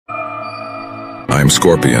I am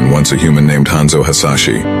Scorpion, once a human named Hanzo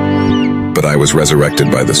Hasashi. But I was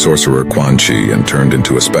resurrected by the sorcerer Quan Chi and turned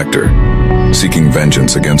into a specter, seeking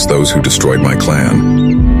vengeance against those who destroyed my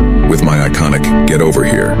clan. With my iconic "Get Over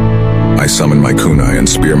Here," I summon my kunai and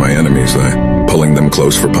spear my enemies, pulling them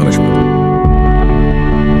close for punishment.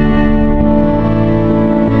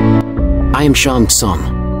 I am Shang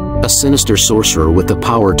Tsung, a sinister sorcerer with the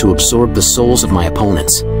power to absorb the souls of my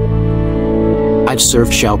opponents. I've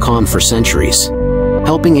served Shao Kahn for centuries,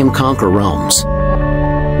 helping him conquer realms.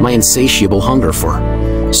 My insatiable hunger for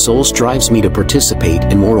souls drives me to participate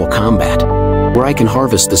in Mortal Kombat, where I can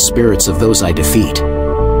harvest the spirits of those I defeat.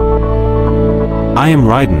 I am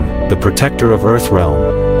Raiden, the protector of Earth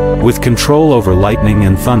Realm. With control over lightning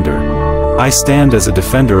and thunder, I stand as a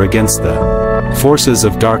defender against the forces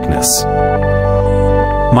of darkness.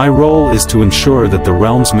 My role is to ensure that the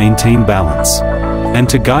realms maintain balance, and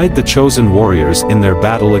to guide the chosen warriors in their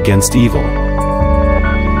battle against evil.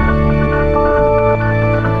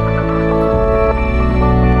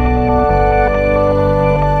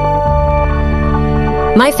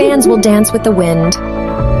 My fans will dance with the wind.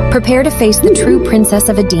 Prepare to face the true princess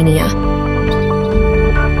of Edenia.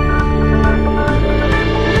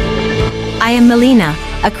 I am Melina,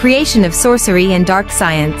 a creation of sorcery and dark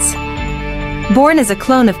science. Born as a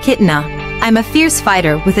clone of Kitana, I'm a fierce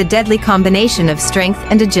fighter with a deadly combination of strength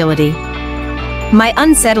and agility. My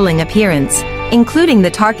unsettling appearance, including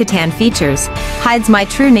the Tarkatan features, hides my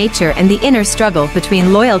true nature and the inner struggle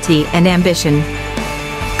between loyalty and ambition.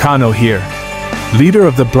 Kano here, leader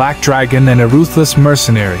of the Black Dragon and a ruthless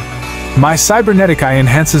mercenary. My cybernetic eye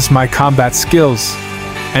enhances my combat skills,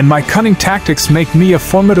 and my cunning tactics make me a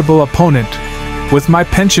formidable opponent. With my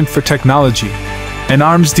penchant for technology and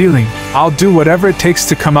arms dealing, I'll do whatever it takes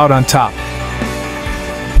to come out on top.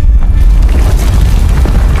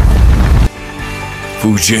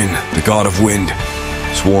 Fujin, the god of wind,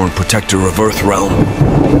 sworn protector of Earth Realm.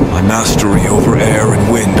 My mastery over air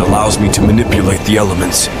and wind allows me to manipulate the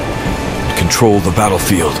elements and control the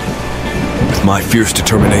battlefield. With my fierce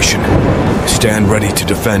determination, I stand ready to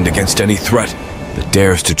defend against any threat that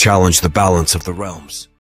dares to challenge the balance of the realms.